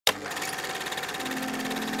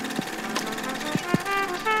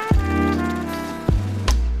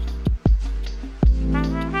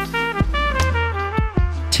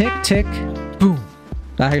tick, tick, boom.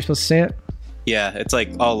 Is that how you're supposed to say it? Yeah, it's like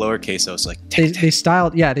all lowercase, so it's like tick, tick. They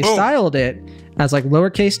styled it as like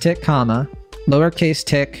lowercase tick, comma, lowercase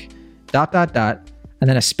tick, dot, dot, dot, and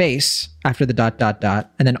then a space after the dot, dot,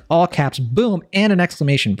 dot, and then all caps, boom, and an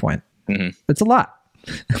exclamation point. Mm-hmm. It's a lot.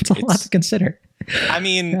 It's a lot to consider. I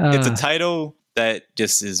mean, it's a title that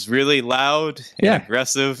just is really loud and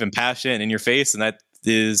aggressive and passionate in your face, and that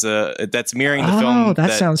is that's mirroring the film. Oh,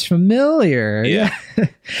 that sounds familiar. Yeah.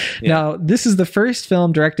 Now, this is the first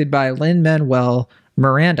film directed by Lin-Manuel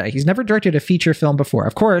Miranda. He's never directed a feature film before.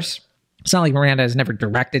 Of course, it's not like Miranda has never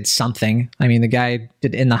directed something. I mean, the guy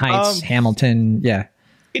did In the Heights, Hamilton. Yeah.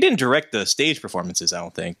 He didn't direct the stage performances, I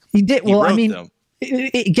don't think. He did. He wrote them.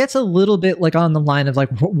 It gets a little bit like on the line of like,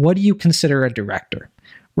 what do you consider a director?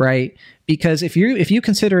 Right? Because if you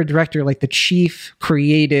consider a director like the chief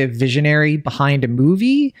creative visionary behind a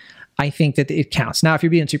movie, I think that it counts. Now, if you're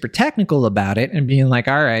being super technical about it and being like,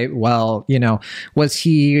 all right, well, was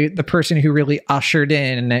he the person who really ushered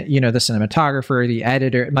in, the cinematographer, the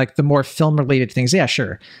editor, like the more film related things? Yeah,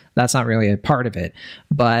 sure. That's not really a part of it.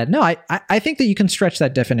 But no, I think that you can stretch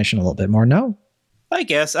that definition a little bit more. No? I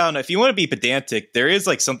guess. I don't know. If you want to be pedantic, there is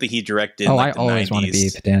like something he directed in I always 90s. Want to be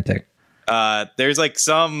pedantic. There's like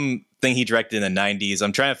some thing he directed in the 90s.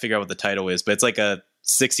 I'm trying to figure out what the title is, but it's like a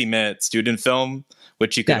 60-minute student film,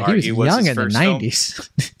 which you could argue was young his in first the 90s.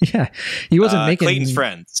 Yeah, he wasn't making Clayton's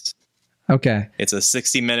Friends. Okay, it's a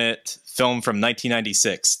 60-minute film from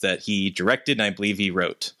 1996 that he directed and I believe he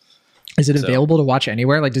wrote. Is it available to watch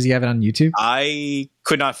anywhere? Like, does he have it on YouTube? I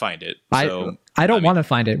could not find it. I don't want to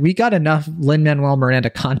find it. We got enough Lin-Manuel Miranda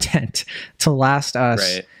content to last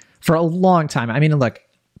us for a long time. I mean, look,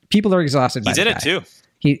 people are exhausted. He's in it too.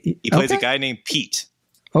 He plays a guy named Pete.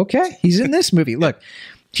 Okay, he's in this movie. Look,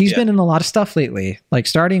 he's been in a lot of stuff lately, like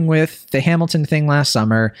starting with the Hamilton thing last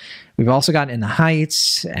summer. We've also gotten In the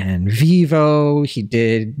Heights and Vivo. He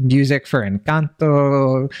did music for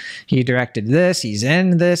Encanto. He directed this. He's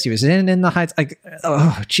in this. He was in the Heights. Like,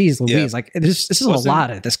 oh, geez, Louise. Like, this is a lot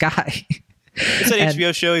of this guy. It's an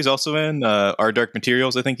HBO show he's also in. Our Dark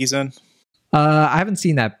Materials, I think he's in. I haven't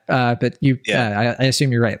seen that, but I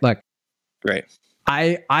assume you're right. Look, right.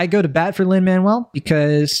 I go to bat for Lin-Manuel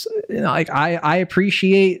because I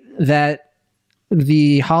appreciate that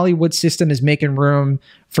the Hollywood system is making room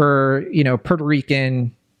for Puerto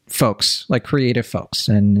Rican folks, like creative folks,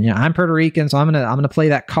 and I'm Puerto Rican, so I'm gonna play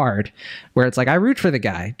that card where it's like I root for the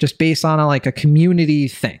guy just based on a community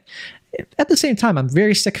thing. At the same time, I'm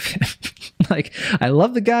very sick of him. Like, I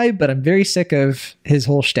love the guy, but I'm very sick of his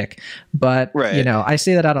whole shtick. But I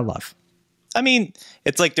say that out of love. I mean,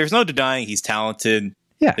 it's like there's no denying he's talented.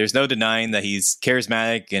 Yeah. There's no denying that he's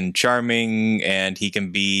charismatic and charming, and he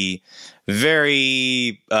can be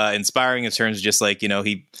very inspiring in terms of just like,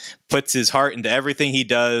 he puts his heart into everything he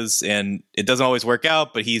does, and it doesn't always work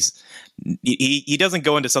out, but he doesn't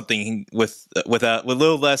go into something with a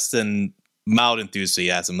little less than mild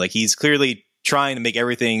enthusiasm. Like, he's clearly trying to make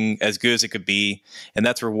everything as good as it could be, and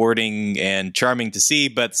that's rewarding and charming to see.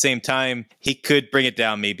 But at the same time, he could bring it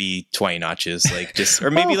down maybe 20 notches, like just,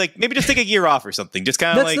 or maybe maybe just take a year off or something. Just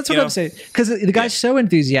kind of that's what I'm saying, because the guy's so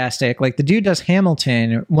enthusiastic. Like, the dude does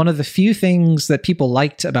Hamilton, one of the few things that people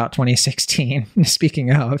liked about 2016.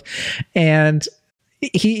 Speaking of, and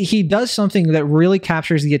he does something that really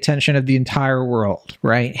captures the attention of the entire world.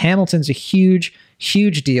 Right? Hamilton's a huge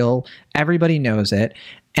deal. Everybody knows it.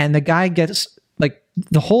 And the guy gets, like,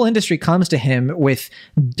 the whole industry comes to him with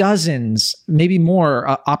dozens, maybe more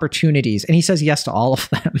opportunities. And he says yes to all of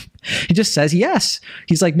them. He just says yes.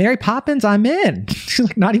 He's like, Mary Poppins, I'm in. He's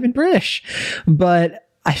like, not even British. But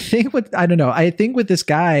I think with this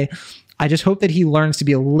guy, I just hope that he learns to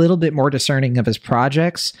be a little bit more discerning of his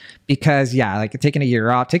projects, because taking a year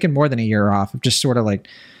off, taking more than a year off, of just sort of like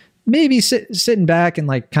maybe sitting back and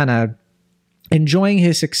like kind of enjoying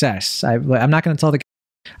his success. I'm not going to tell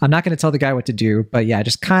the guy what to do, but I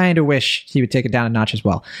just kind of wish he would take it down a notch as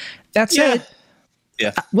well. That said,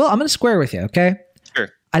 well, I'm going to square with you. Okay. Sure.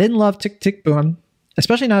 I didn't love Tick, Tick, Boom,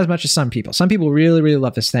 especially not as much as some people. Some people really, really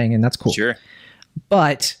love this thing, and that's cool. Sure.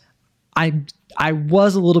 But I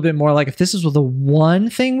was a little bit more like, if this is the one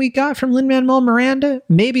thing we got from Lin-Manuel Miranda,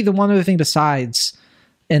 maybe the one other thing besides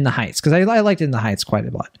In the Heights, because I liked In the Heights quite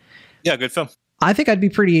a lot. Yeah, good film. I think I'd be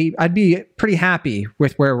pretty happy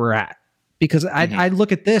with where we're at, because I'd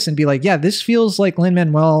look at this and be like, yeah, this feels like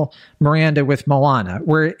Lin-Manuel Miranda with Moana,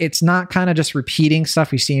 where it's not kind of just repeating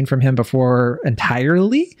stuff we've seen from him before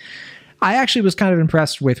entirely. I actually was kind of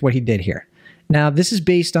impressed with what he did here. Now, this is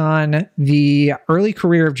based on the early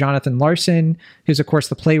career of Jonathan Larson, who's, of course,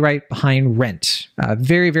 the playwright behind Rent,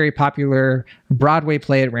 Very, very popular Broadway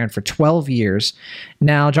play. It ran for 12 years.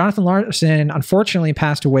 Now, Jonathan Larson unfortunately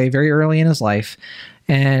passed away very early in his life,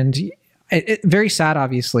 and very sad,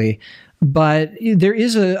 obviously. But there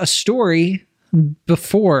is a story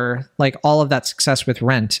before like all of that success with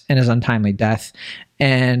Rent and his untimely death.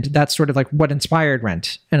 And that's sort of like what inspired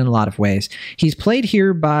Rent in a lot of ways. He's played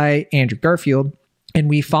here by Andrew Garfield, and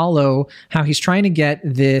we follow how he's trying to get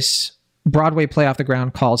this Broadway play off the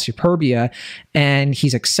ground called Superbia. And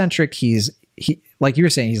he's eccentric. He like you were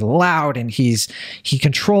saying, he's loud, and he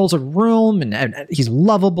controls a room, and he's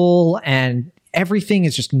lovable, and everything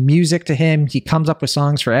is just music to him. He comes up with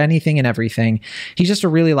songs for anything and everything. He's just a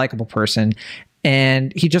really likable person,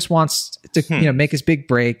 and he just wants to make his big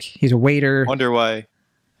break. He's a waiter. I wonder why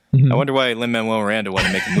Lin-Manuel Miranda wanted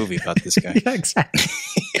to make a movie about this guy. Yeah, exactly.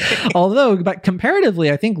 But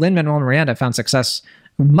comparatively, I think Lin-Manuel Miranda found success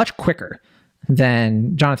much quicker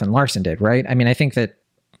than Jonathan Larson did, right? I mean, I think that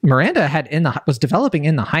Miranda was developing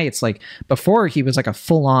In the Heights like before he was like a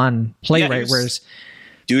full-on playwright, whereas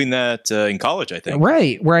doing that in college, I think.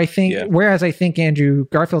 Right. Whereas I think Andrew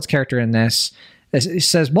Garfield's character in this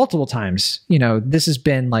says multiple times, this has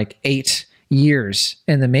been like 8 years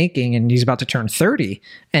in the making, and he's about to turn 30,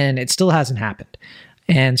 and it still hasn't happened.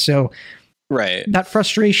 And so that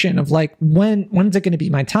frustration of like, when's it going to be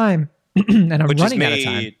my time? And I'm running out of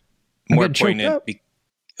time. More poignant.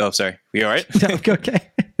 Oh, sorry. You all right? Okay.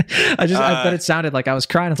 I bet it sounded like I was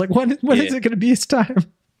crying. I was like, when is it going to be his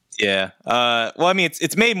time? Yeah. Well, I mean,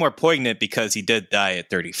 it's made more poignant because he did die at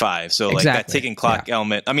 35. So like that ticking clock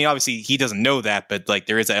element. I mean, obviously he doesn't know that, but like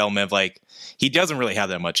there is an element of like he doesn't really have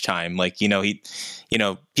that much time. Like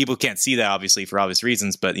people can't see that obviously for obvious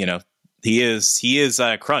reasons, but he is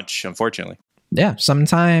a crunch, unfortunately. Yeah.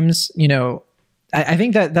 Sometimes I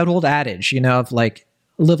think that old adage of like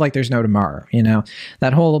live like there's no tomorrow.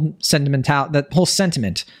 That whole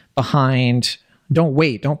sentiment behind. Don't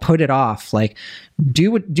wait. Don't put it off. Like,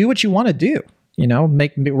 do what you want to do.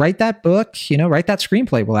 Write that book. Write that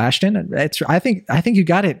screenplay. Will Ashton. I think you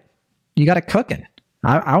got it. You got it cooking.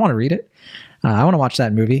 I want to read it. I want to watch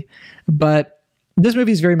that movie. But this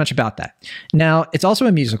movie is very much about that. Now, it's also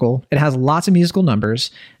a musical. It has lots of musical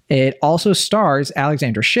numbers. It also stars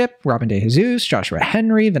Alexandra Shipp, Robin DeJesus, Joshua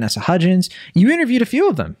Henry, Vanessa Hudgens. You interviewed a few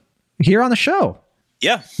of them here on the show.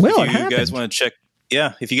 Yeah. Will, if you guys want to check.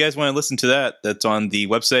 Yeah, if you guys want to listen to that, that's on the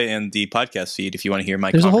website and the podcast feed. If you want to hear my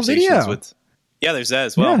conversations a whole video. There's that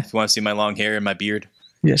as well. Yeah. If you want to see my long hair and my beard.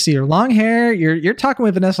 Yeah, see your long hair. You're talking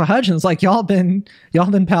with Vanessa Hudgens like y'all been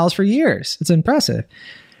pals for years. It's impressive.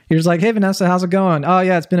 You're just like, hey Vanessa, how's it going? Oh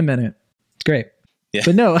yeah, it's been a minute. It's great. Yeah.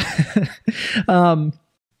 But no.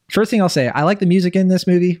 First thing I'll say, I like the music in this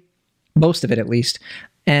movie, most of it at least.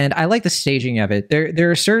 And I like the staging of it.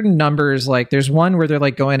 There are certain numbers, like there's one where they're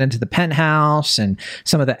like going into the penthouse, and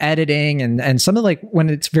some of the editing and some of like when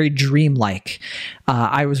it's very dreamlike.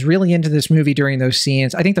 I was really into this movie during those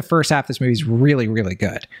scenes. I think the first half of this movie is really, really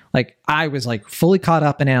good. Like I was like fully caught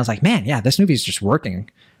up, and I was like, man, yeah, this movie is just working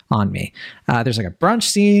on me. There's like a brunch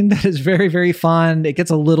scene that is very, very fun. It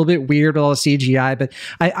gets a little bit weird with all the CGI, but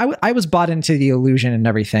I was bought into the illusion and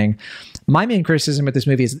everything. My main criticism with this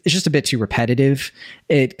movie is it's just a bit too repetitive.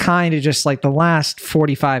 It kind of just like the last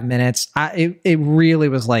 45 minutes, it really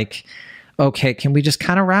was like, okay, can we just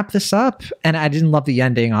kind of wrap this up? And I didn't love the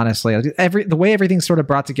ending, honestly. The way everything's sort of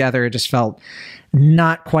brought together, it just felt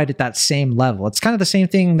not quite at that same level. It's kind of the same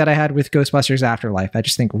thing that I had with Ghostbusters Afterlife. I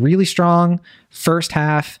just think really strong first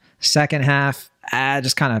half, second half,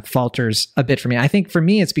 just kind of falters a bit for me. I think for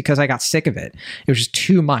me, it's because I got sick of it. It was just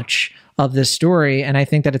too much of this story. And I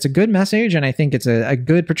think that it's a good message. And I think it's a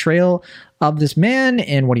good portrayal of this man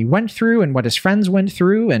and what he went through and what his friends went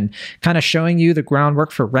through, and kind of showing you the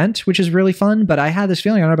groundwork for Rent, which is really fun. But I had this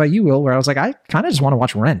feeling, I don't know about you, Will, where I was like, I kind of just want to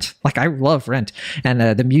watch Rent. Like I love Rent and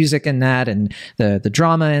the music in that and the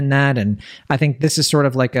drama in that. And I think this is sort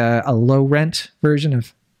of like a low rent version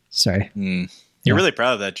of, sorry. You're really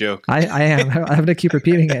proud of that joke. I am. I'm going to keep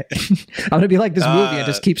repeating it. I'm going to be like this movie and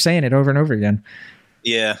just keep saying it over and over again.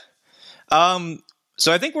 Yeah.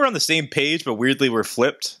 So I think we're on the same page, but weirdly we're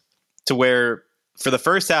flipped to where for the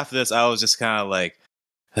first half of this, I was just kind of like,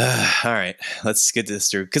 all right, let's get this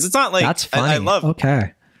through. Cause it's not like, that's funny. I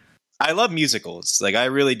love musicals. Like I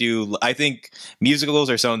really do. I think musicals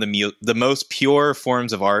are some of the most pure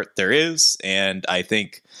forms of art there is. And I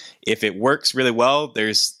think if it works really well,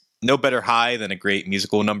 there's no better high than a great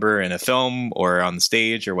musical number in a film or on the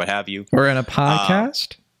stage or what have you. Or in a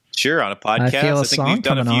podcast. Sure, on a podcast. I think we've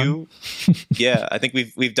done a few. Yeah, I think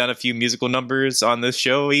we've done a few musical numbers on this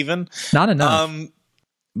show even. Not enough.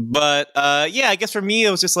 But I guess for me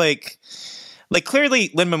it was just like like clearly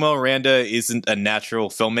Lin-Manuel Miranda isn't a natural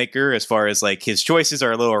filmmaker as far as like his choices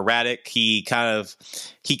are a little erratic. He goes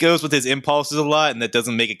with his impulses a lot, and that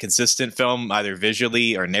doesn't make a consistent film either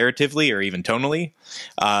visually or narratively or even tonally.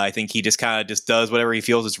 I think he just kind of just does whatever he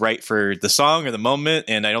feels is right for the song or the moment,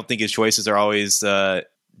 and I don't think his choices are always the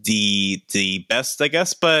best, I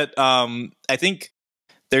guess. But I think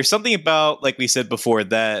there's something about, like we said before,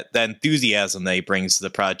 that enthusiasm that he brings to the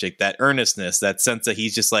project, that earnestness, that sense that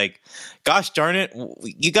he's just like, gosh darn it,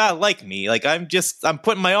 you gotta like me. Like I'm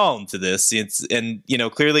putting my all into this. And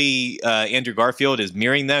clearly Andrew Garfield is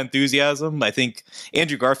mirroring that enthusiasm. I think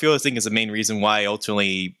Andrew Garfield, is the main reason why I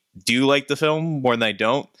ultimately do like the film more than I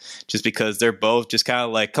don't, just because they're both just kind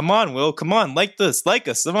of like, come on, Will, come on, like us,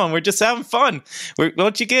 come on, we're just having fun.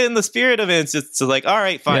 Won't you get in the spirit of it? It's like, all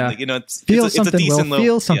right, fine, like, it's a decent Will,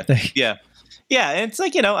 feel something. Yeah, and it's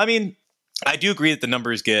like, I mean, I do agree that the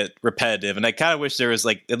numbers get repetitive, and I kind of wish there was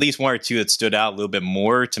like at least one or two that stood out a little bit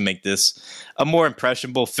more to make this a more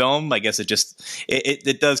impressionable film. I guess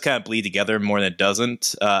it does kind of bleed together more than it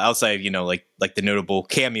doesn't. Outside of like the notable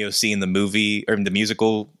cameo scene in the movie or in the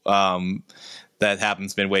musical that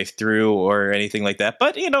happens midway through or anything like that.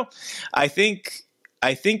 But I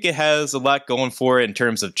think it has a lot going for it in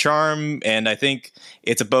terms of charm, and I think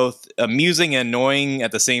it's both amusing and annoying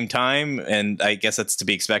at the same time, and I guess that's to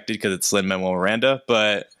be expected because it's Lin-Manuel Miranda.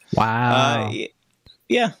 But wow,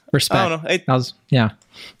 yeah, respect. I don't know.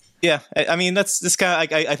 Yeah. I mean, that's this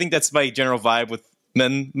kind of. I think that's my general vibe with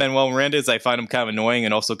Manuel Miranda. Is I find him kind of annoying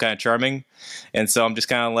and also kind of charming, and so I'm just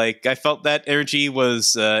kind of like, I felt that energy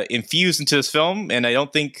was infused into this film, and I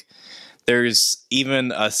don't think there's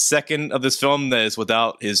even a second of this film that is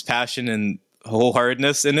without his passion and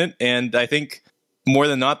wholeheartedness in it. And I think more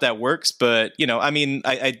than not that works. But, I mean,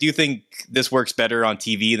 I do think this works better on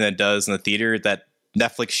TV than it does in the theater. That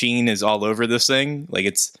Netflix sheen is all over this thing. Like,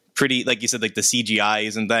 it's pretty, like you said, like the CGI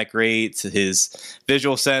isn't that great. His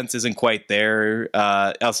visual sense isn't quite there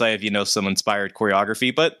outside of, some inspired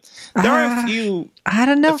choreography. But there are a few,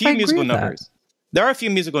 musical numbers. There are a few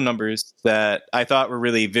musical numbers that I thought were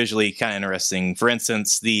really visually kind of interesting. For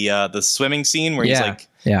instance, the swimming scene where he's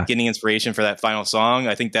getting inspiration for that final song.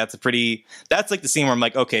 I think that's like the scene where I'm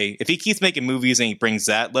like, okay, if he keeps making movies and he brings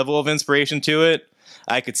that level of inspiration to it,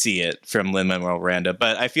 I could see it from Lin-Manuel Miranda.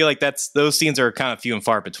 But I feel like those scenes are kind of few and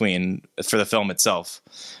far between for the film itself.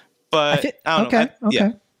 But I don't know.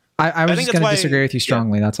 Okay. I was just going to disagree with you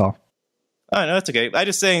strongly. Yeah. That's all. Oh, no, that's okay. I'm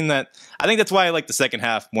just saying that I think that's why I like the second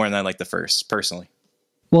half more than I like the first, personally.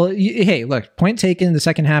 Well, hey, look, point taken. The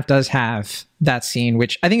second half does have that scene,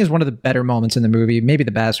 which I think is one of the better moments in the movie, maybe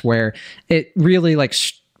the best, where it really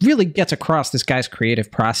really gets across this guy's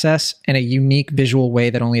creative process in a unique visual way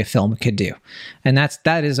that only a film could do. And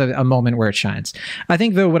that is a moment where it shines. I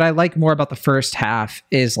think, though, what I like more about the first half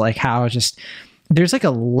is like how just there's like a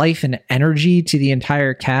life and energy to the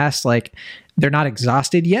entire cast. Like, they're not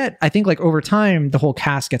exhausted yet. I think like over time, the whole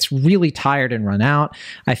cast gets really tired and run out.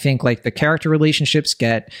 I think like the character relationships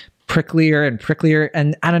get pricklier and pricklier.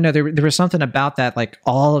 And I don't know, there was something about that, like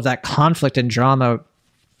all of that conflict and drama.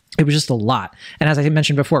 It was just a lot. And as I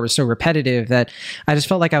mentioned before, it was so repetitive that I just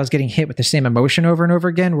felt like I was getting hit with the same emotion over and over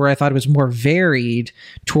again, where I thought it was more varied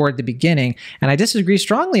toward the beginning. And I disagree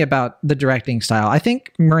strongly about the directing style. I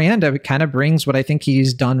think Miranda kind of brings what I think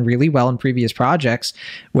he's done really well in previous projects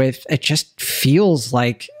with, it just feels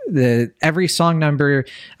like every song number.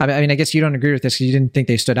 I mean, I guess you don't agree with this because you didn't think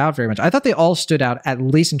they stood out very much. I thought they all stood out, at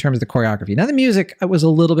least in terms of the choreography. Now, the music was a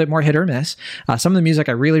little bit more hit or miss. Some of the music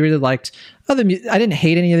I really, really liked. I didn't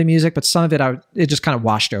hate any of the music, but some of it just kind of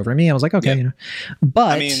washed over me. I was like, okay,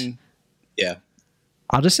 But I mean, yeah,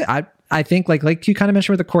 I'll just say I think like you kind of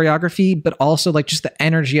mentioned with the choreography, but also like just the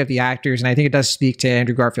energy of the actors. And I think it does speak to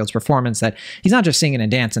Andrew Garfield's performance that he's not just singing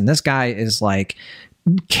and dancing. This guy is like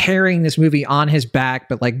carrying this movie on his back,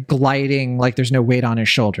 but like gliding like there's no weight on his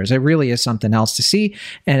shoulders. It really is something else to see.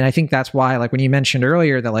 And I think that's why, like when you mentioned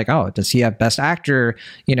earlier that like, oh, does he have best actor?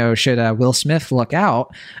 Should Will Smith look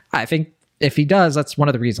out? I think if he does, that's one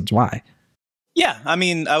of the reasons why. Yeah, I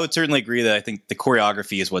mean, I would certainly agree that I think the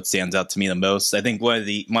choreography is what stands out to me the most. I think one of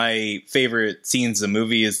my favorite scenes in the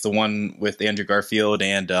movie is the one with Andrew Garfield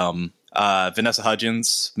and Vanessa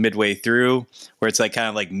Hudgens midway through, where it's like kind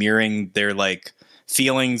of like mirroring their like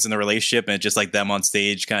feelings in the relationship, and it's just like them on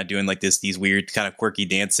stage kind of doing like these weird kind of quirky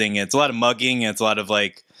dancing. And it's a lot of mugging, and it's a lot of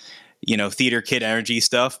like, theater kid energy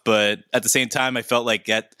stuff. But at the same time, I felt like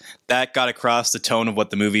that got across the tone of what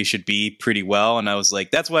the movie should be pretty well. And I was like,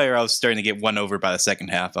 that's why I was starting to get won over by the second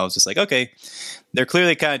half. I was just like, okay, they're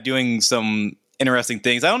clearly kind of doing some interesting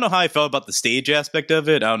things. I don't know how I felt about the stage aspect of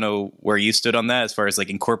it. I don't know where you stood on that as far as like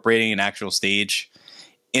incorporating an actual stage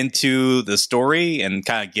into the story and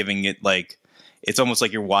kind of giving it like, it's almost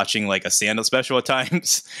like you're watching like a stand-up special at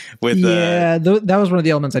times. With that was one of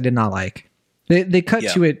the elements I did not like. They cut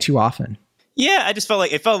to it too often. Yeah, I just felt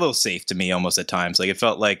like it felt a little safe to me almost at times. Like it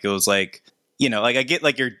felt like it was like, you know, like I get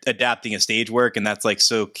like you're adapting a stage work and that's like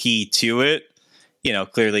so key to it. You know,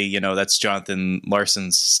 clearly, you know, that's Jonathan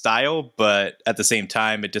Larson's style, but at the same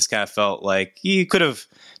time, it just kind of felt like you could have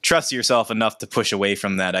trusted yourself enough to push away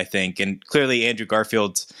from that, I think. And clearly, Andrew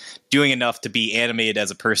Garfield's doing enough to be animated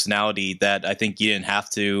as a personality that I think you didn't have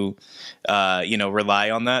to, you know,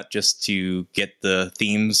 rely on that just to get the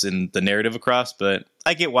themes and the narrative across. But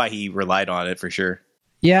I get why he relied on it for sure.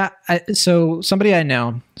 Yeah. So somebody I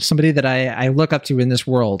know, somebody that I look up to in this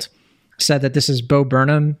world, said that this is Bo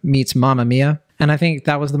Burnham meets Mamma Mia. And I think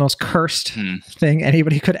that was the most cursed thing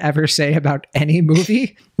anybody could ever say about any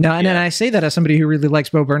movie. No, and I say that as somebody who really likes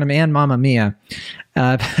Bo Burnham and Mamma Mia.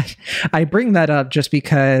 I bring that up just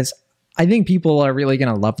because I think people are really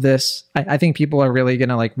going to love this. I think people are really going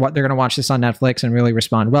to like what they're going to watch this on Netflix and really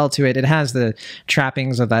respond well to it. It has the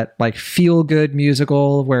trappings of that like feel good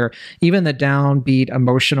musical where even the downbeat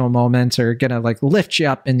emotional moments are going to like lift you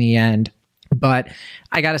up in the end. But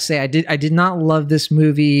I got to say, I did not love this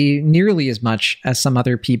movie nearly as much as some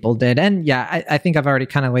other people did. And yeah, I think I've already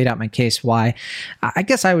kind of laid out my case why. I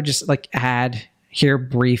guess I would just like add here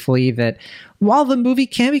briefly that while the movie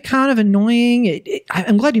can be kind of annoying,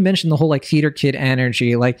 I'm glad you mentioned the whole like theater kid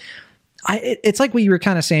energy. Like it's like what you were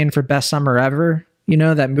kind of saying for Best Summer Ever. You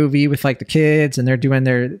know, that movie with like the kids and they're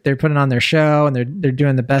putting on their show and they're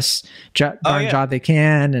doing the best job they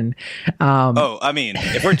can. And I mean,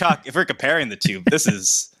 if we're comparing the two, this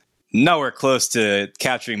is nowhere close to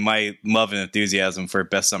capturing my love and enthusiasm for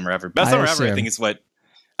Best Summer Ever. Best Summer Ever, I think, is what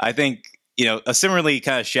I think, you know, a similarly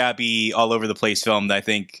kind of shabby, all over the place film that I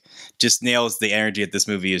think just nails the energy that this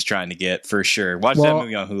movie is trying to get for sure. Watch that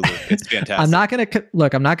movie on Hulu. It's fantastic. I'm not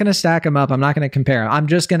going to stack them up. I'm not going to compare them. I'm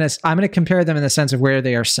going to compare them in the sense of where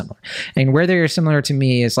they are similar. And where they are similar to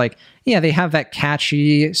me is like, yeah, they have that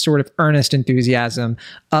catchy sort of earnest enthusiasm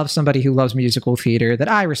of somebody who loves musical theater that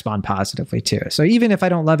I respond positively to. So even if I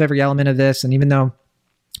don't love every element of this, and even though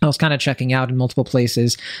I was kind of checking out in multiple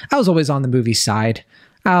places, I was always on the movie side.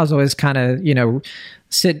 I was always kind of, you know,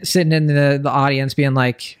 sitting in the audience being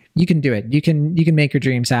like, you can do it. You can make your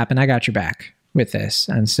dreams happen. I got your back with this.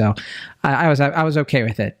 And so I was okay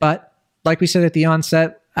with it. But like we said at the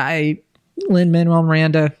onset, Lin-Manuel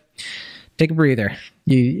Miranda, take a breather.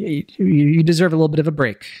 You deserve a little bit of a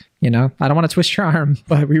break. You know, I don't want to twist your arm,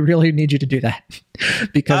 but we really need you to do that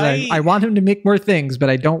because I want him to make more things, but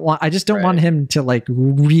I just don't want him to like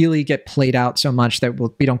really get played out so much that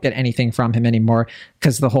we don't get anything from him anymore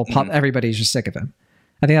because the whole everybody's just sick of him.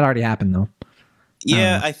 I think that already happened though.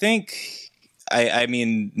 Yeah, I think, I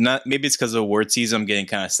mean, not maybe it's because of award season, I'm getting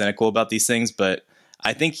kind of cynical about these things, but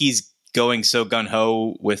I think he's going so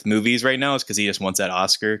gung-ho with movies right now is because he just wants that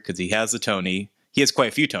Oscar, because he has the Tony. He has quite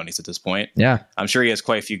a few Tonys at this point. Yeah. I'm sure he has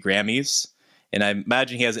quite a few Grammys, and I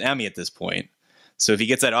imagine he has an Emmy at this point. So if he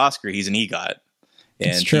gets that Oscar, he's an EGOT.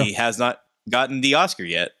 And he has not gotten the Oscar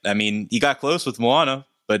yet. I mean, he got close with Moana,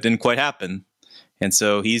 but it didn't quite happen. And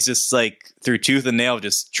so he's just like through tooth and nail,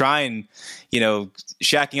 just trying, you know,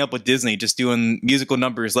 shacking up with Disney, just doing musical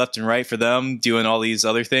numbers left and right for them, doing all these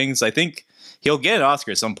other things. I think he'll get an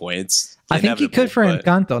Oscar at some point. I think he could for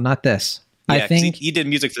Encanto, not this. Yeah, I think he did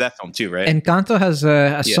music for that film too, right? Encanto has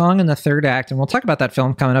a song in the third act, and we'll talk about that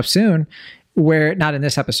film coming up soon, where not in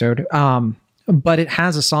this episode, but it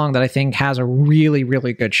has a song that I think has a really,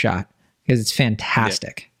 really good shot because it's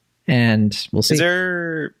fantastic. Yeah. And we'll see.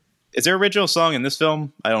 Is there original song in this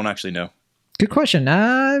film? I don't actually know. Good question.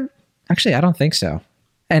 Actually, I don't think so.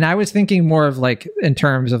 And I was thinking more of like in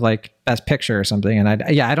terms of like Best Picture or something. And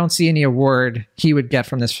I don't see any award he would get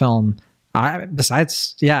from this film.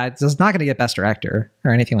 Besides, it's not going to get Best Director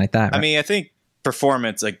or anything like that. Right? I mean, I think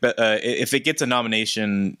performance, like if it gets a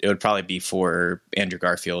nomination, it would probably be for Andrew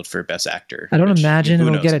Garfield for Best Actor. I don't imagine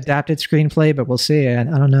it'll get adapted screenplay, but we'll see. I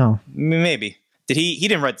don't know. Maybe. He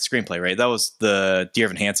didn't write the screenplay, right? That was the Dear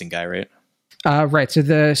Evan Hansen guy, right? Right. So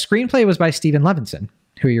the screenplay was by Stephen Levinson,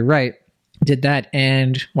 who you're right did that.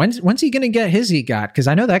 And when's he going to get his EGOT? Because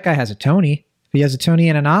I know that guy has a Tony. If he has a Tony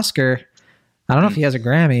and an Oscar, I don't know if he has a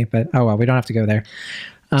Grammy, but oh well, we don't have to go there.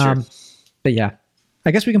 Sure. But yeah,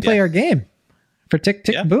 I guess we can play our game for Tick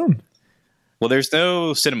Tick Boom. Well, there's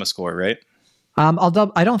no cinema score, right?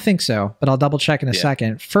 I don't think so, but I'll double check in a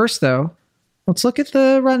second. First, though, let's look at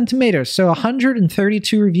the Rotten Tomatoes. So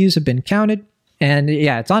 132 reviews have been counted. And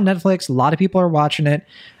yeah, it's on Netflix. A lot of people are watching it.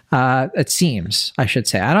 It seems, I should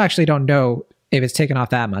say. I don't know if it's taken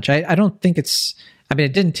off that much. I don't think it's I mean,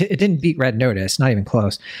 it didn't beat Red Notice, not even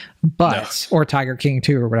close, but or Tiger King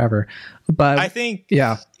 2 or whatever. But I think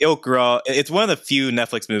yeah, it'll grow. It's one of the few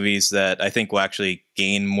Netflix movies that I think will actually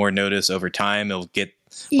gain more notice over time. It'll get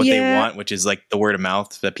what they want, which is like the word of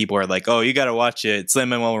mouth, that people are like, oh, you got to watch it. It's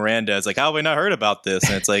Lin-Manuel Miranda. It's like, how have I not heard about this?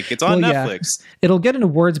 And it's like, it's on Netflix. Yeah. It'll get an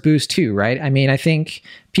awards boost too, right? I mean, I think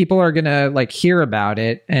people are going to like hear about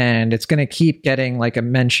it and it's going to keep getting like a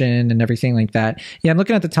mention and everything like that. Yeah, I'm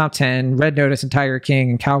looking at the top 10, Red Notice and Tiger King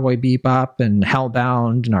and Cowboy Bebop and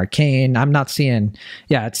Hellbound and Arcane. I'm not seeing,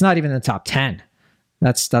 it's not even in the top 10.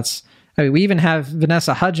 That's I mean, we even have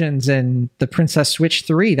Vanessa Hudgens in The Princess Switch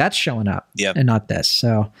 3. That's showing up, and not this.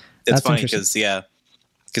 So that's funny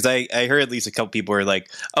because I heard at least a couple people were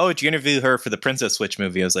like, "Oh, did you interview her for the Princess Switch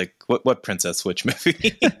movie?" I was like, "What Princess Switch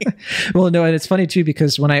movie?" Well, no, and it's funny too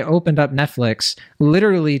because when I opened up Netflix,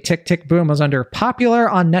 literally Tick Tick Boom was under popular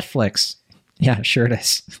on Netflix. Yeah, sure it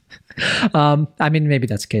is. I mean, maybe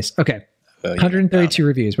that's the case. Okay, 132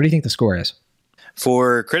 reviews. What do you think the score is?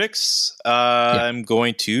 For critics, I'm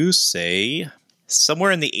going to say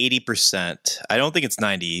somewhere in the 80%. I don't think it's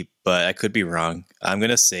 90, but I could be wrong. I'm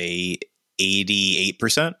going to say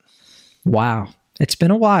 88%. Wow. It's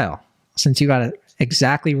been a while since you got it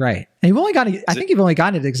exactly right. And you've only got it, I think you've only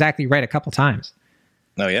gotten it exactly right a couple times.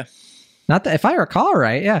 Oh, yeah. Not that, if I recall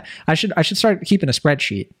right, yeah. I should start keeping a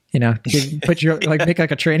spreadsheet, put your like make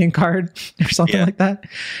like a training card or something like that.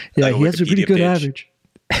 Yeah, he has a pretty good average.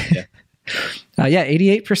 Yeah.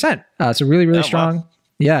 88%. So really, really strong. Wow.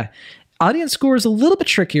 Yeah. Audience score is a little bit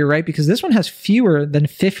trickier, right? Because this one has fewer than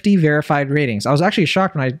 50 verified ratings. I was actually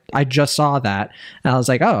shocked when I just saw that. And I was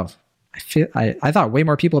like, oh, I thought way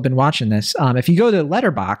more people have been watching this. If you go to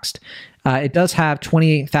Letterboxd, it does have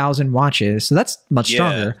 28,000 watches. So that's much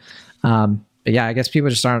stronger. But yeah, I guess people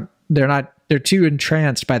just they're too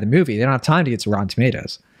entranced by the movie. They don't have time to get to Rotten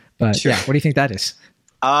Tomatoes. But yeah, what do you think that is?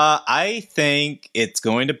 I think it's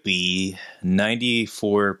going to be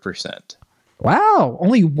 94%. Wow,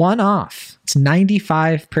 only one off. It's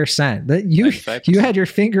 95%. You had your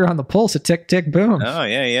finger on the pulse of Tick Tick Boom. Oh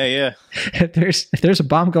yeah. If there's a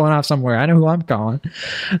bomb going off somewhere, I know who I'm calling.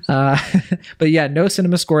 But yeah, no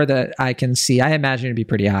cinema score that I can see. I imagine it'd be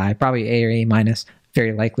pretty high, probably A or A minus,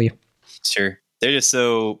 very likely. Sure, they're just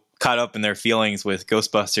so caught up in their feelings with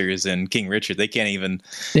Ghostbusters and King Richard, they can't even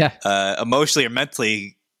emotionally or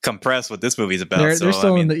mentally compress what this movie's about. They're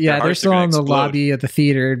still in the lobby of the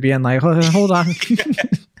theater being like, hold on.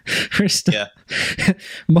 We're still,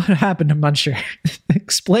 what happened to Muncher?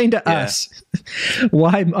 Explain to us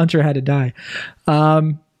why Muncher had to die.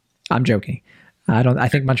 I'm joking. I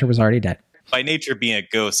think Muncher was already dead. By nature being a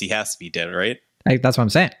ghost, he has to be dead, right? That's what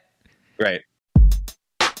I'm saying. Right.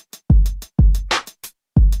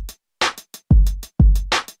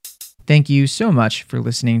 Thank you so much for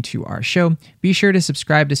listening to our show. Be sure to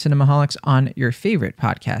subscribe to Cinemaholics on your favorite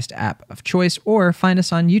podcast app of choice or find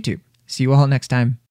us on YouTube. See you all next time.